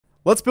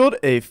Let's build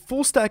a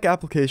full stack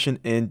application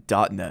in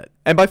 .NET.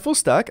 And by full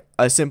stack,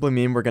 I simply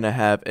mean we're going to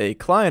have a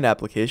client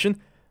application,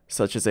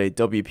 such as a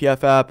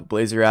WPF app,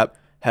 Blazor app,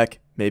 heck,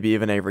 maybe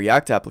even a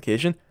React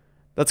application,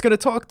 that's going to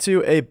talk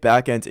to a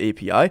backend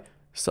API,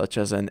 such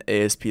as an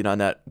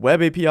ASP.NET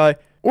Web API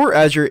or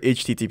Azure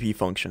HTTP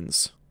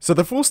Functions. So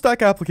the full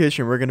stack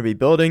application we're going to be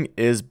building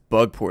is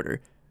Bugporter,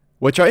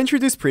 which I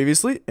introduced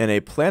previously in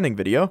a planning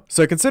video,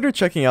 so consider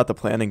checking out the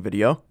planning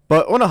video.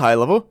 But on a high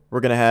level,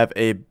 we're going to have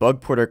a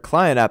Bugporter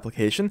client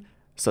application,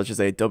 such as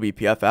a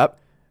WPF app,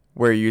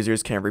 where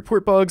users can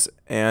report bugs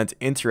and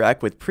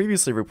interact with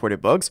previously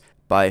reported bugs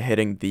by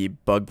hitting the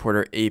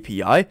Bugporter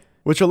API,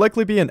 which will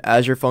likely be an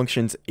Azure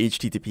Functions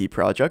HTTP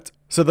project.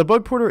 So the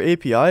Bugporter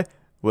API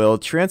will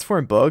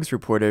transform bugs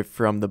reported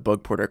from the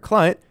Bugporter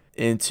client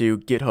into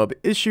GitHub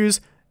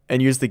issues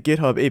and use the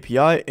GitHub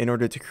API in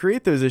order to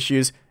create those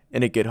issues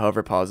in a GitHub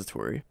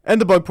repository.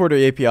 And the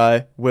Bugporter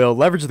API will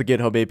leverage the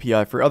GitHub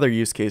API for other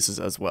use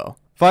cases as well.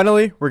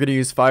 Finally, we're going to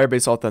use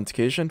Firebase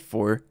Authentication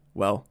for,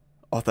 well,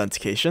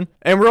 authentication.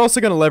 And we're also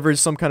going to leverage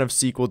some kind of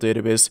SQL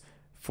database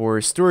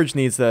for storage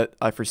needs that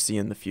I foresee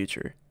in the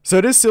future. So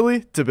it is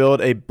silly to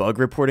build a bug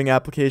reporting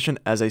application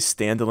as a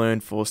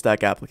standalone full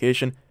stack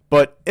application,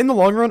 but in the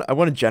long run, I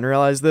want to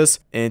generalize this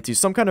into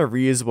some kind of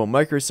reusable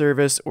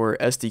microservice or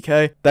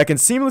SDK that can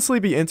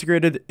seamlessly be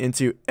integrated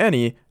into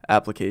any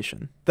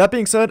application. That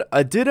being said,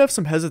 I did have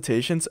some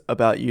hesitations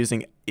about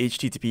using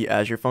HTTP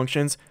Azure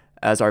Functions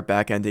as our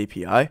backend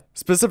API,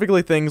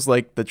 specifically things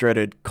like the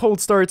dreaded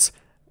cold starts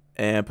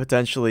and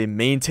potentially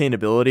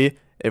maintainability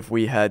if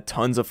we had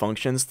tons of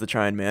functions to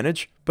try and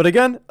manage. But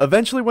again,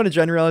 eventually want to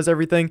generalize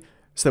everything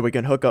so that we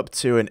can hook up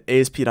to an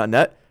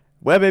ASP.NET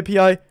Web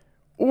API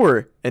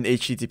or an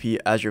HTTP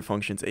Azure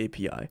Functions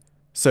API.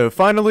 So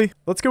finally,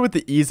 let's go with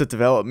the ease of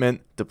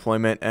development,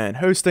 deployment, and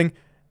hosting,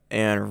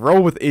 and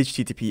roll with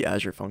HTTP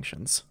Azure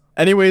Functions.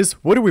 Anyways,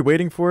 what are we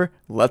waiting for?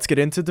 Let's get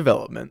into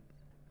development.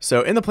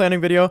 So in the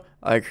planning video,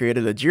 I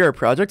created a Jira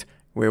project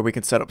where we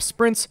can set up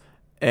sprints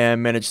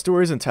and manage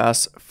stories and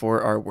tasks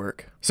for our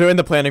work. So in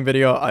the planning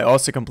video, I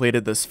also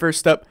completed this first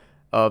step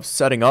of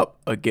setting up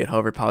a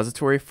GitHub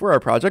repository for our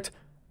project.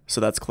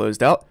 So that's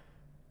closed out.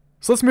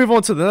 So let's move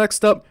on to the next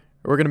step.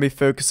 We're going to be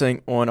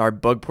focusing on our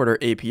Bugporter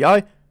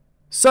API.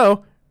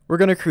 So we're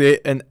going to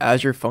create an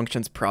Azure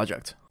Functions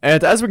project.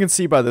 And as we can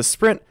see by this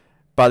sprint,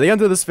 by the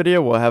end of this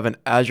video, we'll have an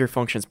Azure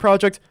Functions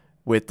project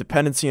with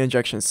dependency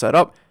injection set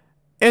up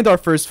and our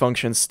first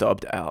function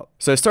stubbed out.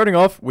 So starting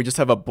off, we just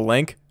have a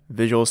blank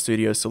Visual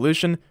Studio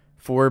solution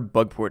for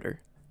Bugporter.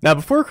 Now,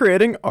 before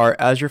creating our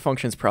Azure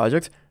Functions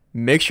project,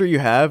 make sure you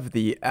have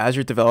the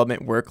Azure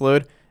Development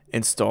Workload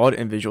installed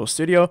in Visual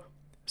Studio.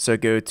 So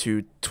go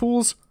to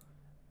Tools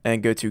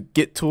and go to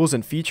Get Tools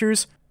and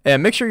Features,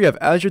 and make sure you have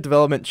Azure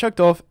Development checked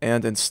off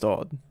and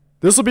installed.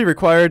 This will be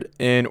required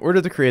in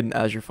order to create an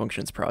Azure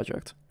Functions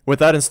project. With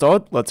that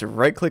installed, let's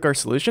right-click our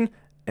solution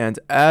and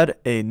add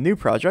a new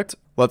project.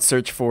 Let's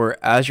search for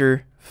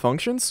Azure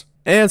Functions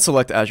and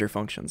select Azure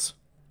Functions.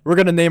 We're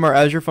going to name our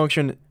Azure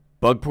function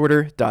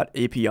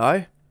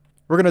bugporter.api.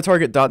 We're going to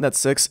target .NET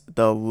 6,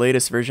 the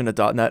latest version of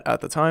 .NET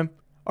at the time.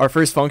 Our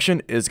first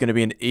function is going to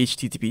be an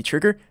HTTP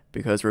trigger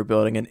because we're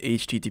building an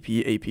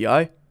HTTP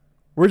API.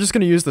 We're just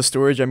going to use the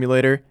storage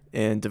emulator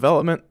in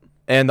development,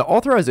 and the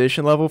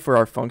authorization level for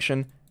our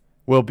function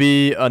will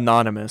be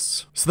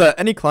anonymous so that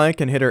any client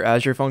can hit our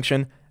Azure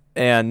function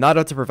and not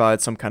have to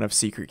provide some kind of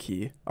secret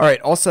key. All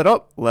right, all set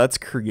up. Let's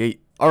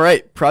create. All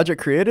right,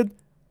 project created.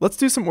 Let's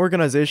do some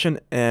organization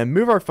and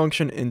move our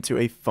function into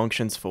a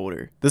functions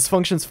folder. This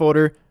functions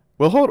folder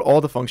will hold all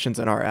the functions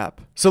in our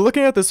app. So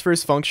looking at this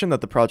first function that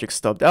the project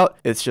stubbed out,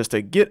 it's just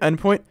a get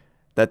endpoint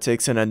that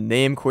takes in a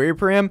name query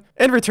param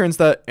and returns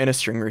that in a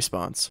string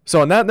response.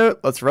 So on that note,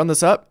 let's run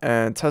this app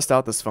and test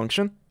out this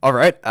function. All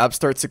right, app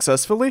starts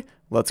successfully.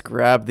 Let's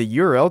grab the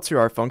URL to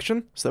our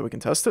function so that we can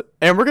test it.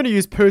 And we're going to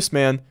use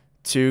Postman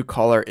to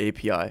call our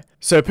API.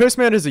 So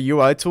Postman is a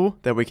UI tool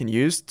that we can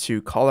use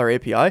to call our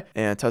API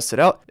and test it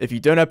out. If you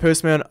don't have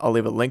Postman, I'll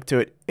leave a link to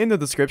it in the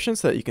description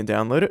so that you can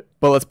download it.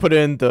 But let's put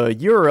in the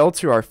URL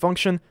to our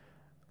function.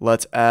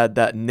 Let's add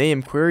that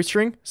name query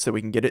string so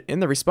we can get it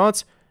in the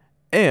response,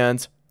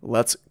 and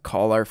let's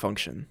call our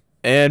function.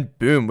 And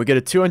boom, we get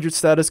a 200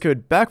 status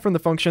code back from the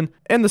function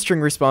and the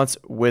string response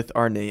with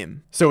our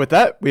name. So with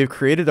that, we have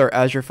created our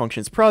Azure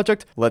Functions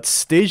project. Let's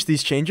stage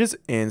these changes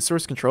in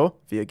source control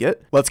via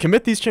Git. Let's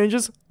commit these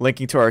changes,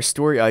 linking to our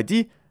story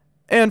ID.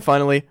 And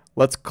finally,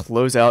 let's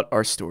close out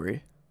our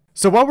story.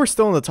 So while we're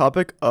still on the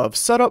topic of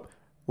setup,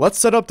 let's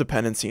set up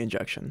dependency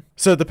injection.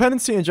 So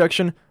dependency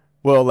injection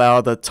will allow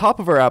the top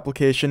of our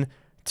application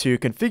to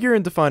configure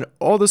and define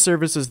all the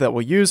services that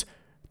we'll use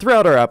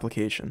throughout our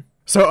application.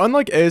 So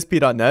unlike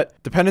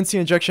ASP.NET, dependency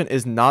injection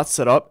is not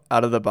set up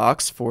out of the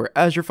box for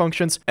Azure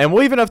Functions, and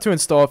we'll even have to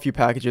install a few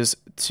packages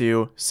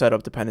to set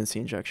up dependency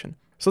injection.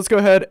 So let's go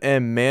ahead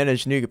and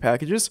manage new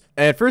packages.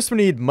 And first we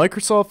need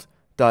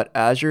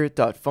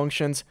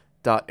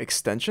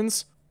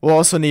Microsoft.azure.functions.extensions. We'll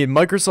also need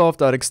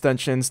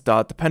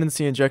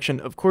Microsoft.extensions.dependency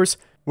injection, of course,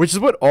 which is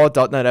what all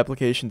 .NET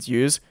applications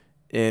use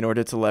in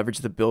order to leverage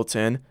the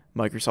built-in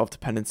Microsoft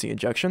dependency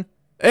injection.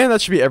 And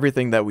that should be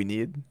everything that we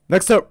need.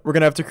 Next up, we're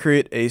going to have to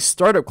create a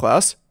startup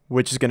class,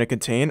 which is going to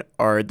contain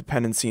our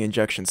dependency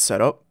injection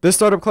setup. This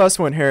startup class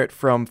will inherit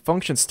from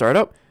function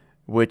startup,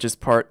 which is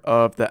part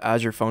of the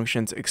Azure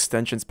Functions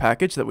extensions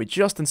package that we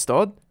just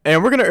installed.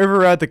 And we're going to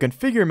override the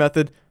configure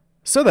method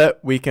so that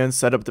we can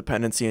set up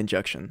dependency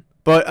injection.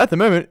 But at the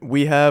moment,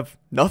 we have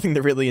nothing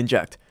to really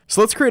inject.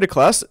 So let's create a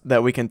class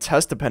that we can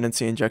test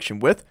dependency injection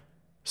with.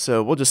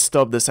 So we'll just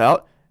stub this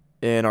out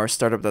in our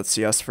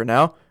startup.cs for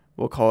now.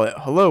 We'll call it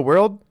hello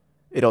world.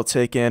 It'll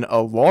take in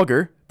a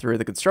logger through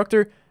the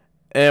constructor,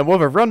 and we'll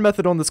have a run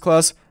method on this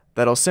class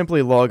that'll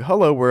simply log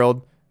hello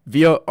world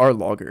via our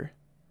logger.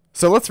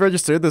 So let's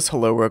register this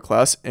hello world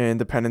class in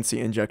dependency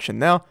injection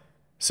now.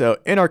 So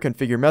in our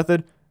configure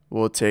method,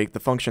 we'll take the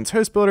functions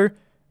host builder,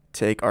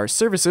 take our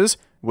services,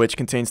 which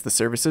contains the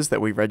services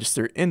that we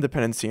register in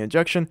dependency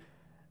injection,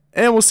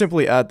 and we'll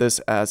simply add this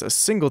as a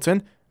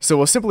singleton. So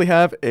we'll simply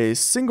have a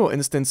single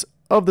instance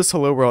of this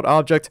hello world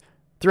object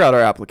throughout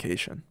our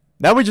application.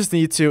 Now we just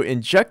need to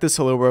inject this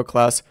hello world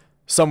class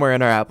somewhere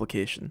in our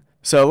application.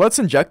 So let's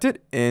inject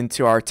it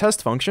into our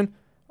test function,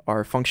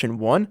 our function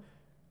 1.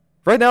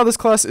 Right now this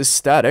class is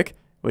static,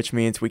 which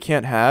means we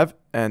can't have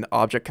an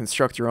object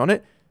constructor on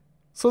it.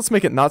 So let's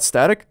make it not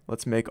static.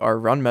 Let's make our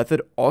run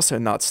method also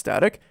not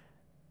static.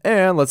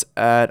 And let's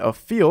add a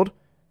field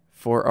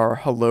for our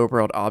hello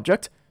world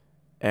object.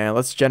 And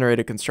let's generate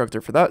a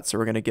constructor for that. So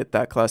we're going to get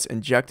that class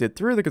injected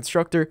through the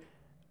constructor.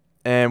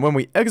 And when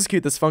we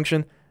execute this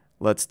function,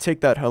 let's take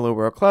that hello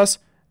world class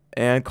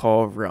and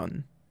call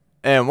run.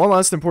 And one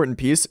last important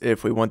piece,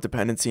 if we want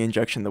dependency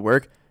injection to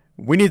work,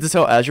 we need to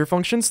tell Azure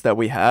Functions that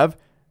we have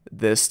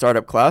this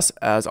startup class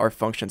as our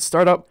function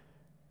startup.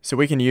 So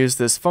we can use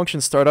this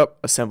function startup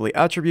assembly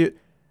attribute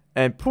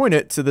and point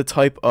it to the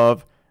type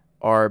of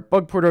our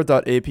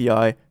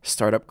bugporter.api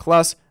startup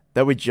class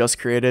that we just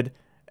created,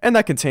 and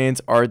that contains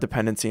our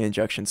dependency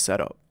injection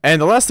setup. And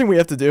the last thing we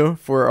have to do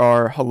for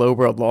our hello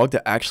world log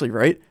to actually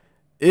write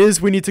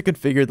is we need to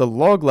configure the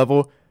log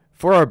level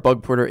for our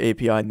Bugporter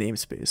API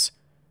namespace.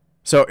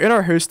 So in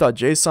our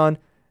host.json,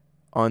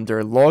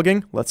 under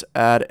logging, let's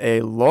add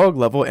a log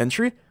level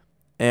entry.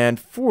 And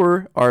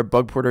for our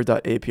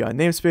Bugporter.api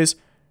namespace,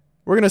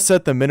 we're going to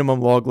set the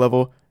minimum log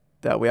level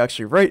that we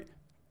actually write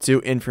to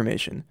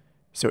information.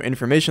 So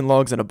information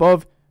logs and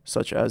above,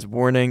 such as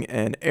warning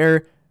and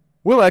error,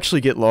 will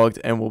actually get logged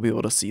and we'll be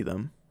able to see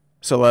them.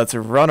 So let's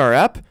run our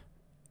app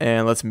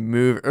and let's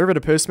move over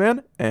to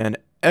Postman and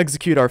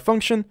execute our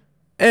function,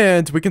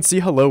 and we can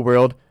see hello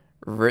world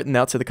written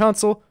out to the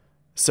console.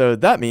 So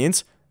that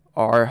means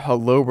our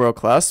hello world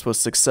class was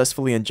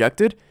successfully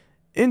injected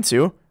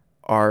into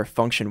our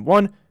function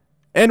 1,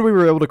 and we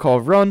were able to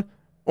call run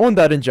on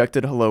that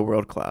injected hello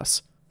world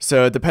class.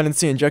 So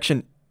dependency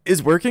injection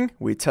is working.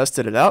 We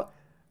tested it out.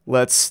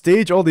 Let's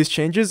stage all these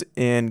changes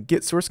in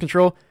git source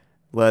control.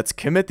 Let's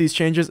commit these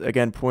changes,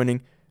 again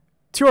pointing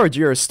to our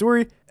Jira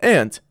story,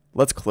 and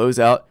let's close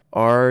out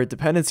our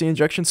dependency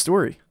injection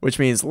story, which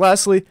means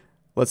lastly,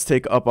 let's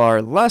take up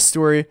our last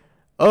story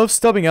of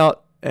stubbing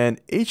out an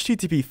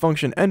HTTP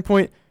function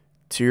endpoint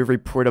to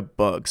report a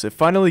bug. So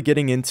finally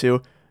getting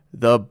into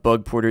the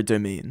Bugporter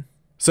domain.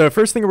 So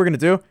first thing we're going to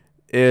do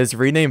is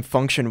rename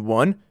function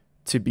 1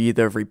 to be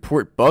the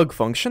report bug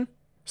function.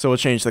 So we'll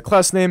change the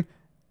class name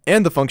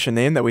and the function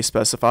name that we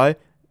specify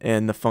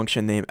in the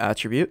function name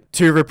attribute.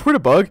 To report a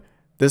bug,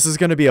 this is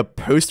going to be a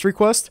post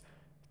request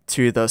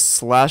to the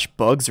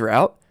 /bugs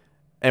route.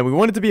 And we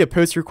want it to be a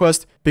post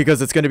request because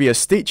it's going to be a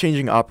state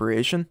changing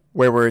operation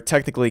where we're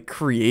technically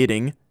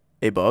creating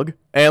a bug.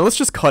 And let's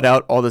just cut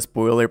out all this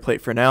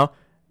boilerplate for now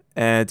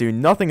and do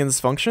nothing in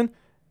this function.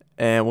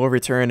 And we'll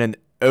return an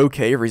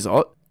OK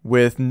result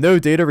with no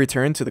data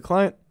returned to the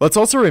client. Let's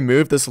also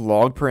remove this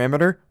log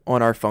parameter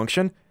on our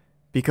function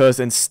because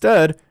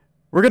instead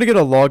we're going to get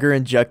a logger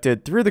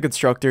injected through the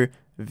constructor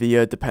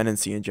via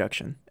dependency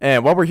injection.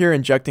 And while we're here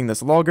injecting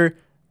this logger,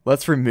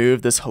 let's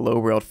remove this hello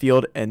world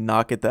field and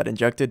not get that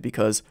injected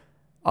because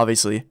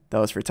obviously that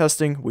was for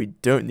testing. We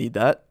don't need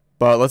that.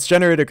 But let's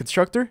generate a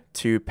constructor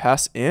to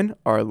pass in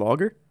our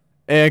logger.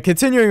 And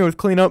continuing with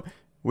cleanup,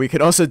 we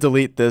could also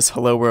delete this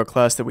hello world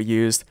class that we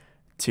used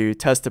to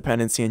test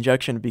dependency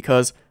injection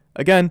because,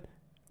 again,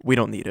 we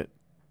don't need it.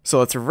 So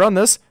let's run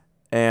this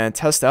and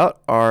test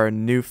out our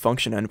new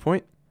function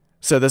endpoint.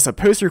 So this is a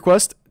post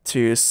request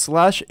to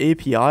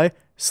 /API/bugs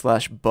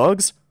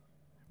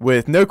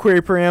with no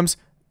query params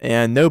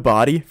and no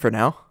body for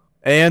now.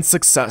 And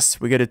success.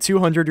 We get a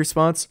 200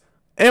 response,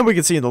 and we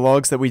can see in the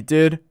logs that we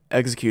did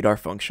execute our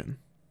function.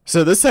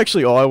 So this is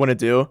actually all I want to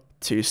do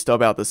to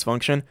stub out this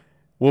function.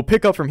 We'll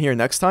pick up from here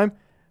next time,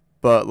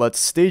 but let's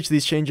stage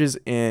these changes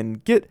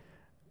in Git.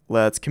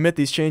 Let's commit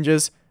these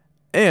changes,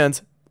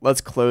 and let's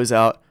close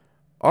out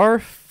our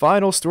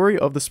final story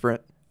of the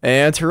sprint.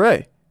 And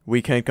hooray,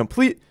 we can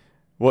complete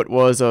what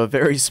was a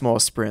very small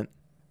sprint.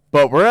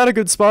 But we're at a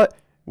good spot.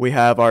 We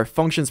have our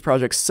functions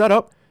project set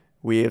up.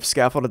 We have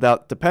scaffolded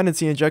out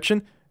dependency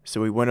injection,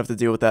 so we won't have to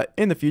deal with that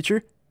in the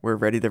future. We're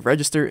ready to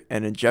register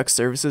and inject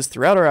services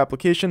throughout our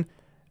application.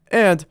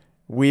 and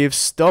we've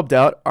stubbed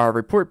out our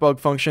report bug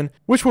function,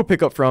 which we'll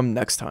pick up from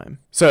next time.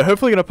 So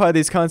hopefully you can apply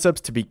these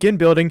concepts to begin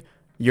building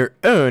your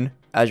own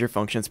Azure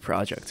Functions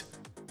project.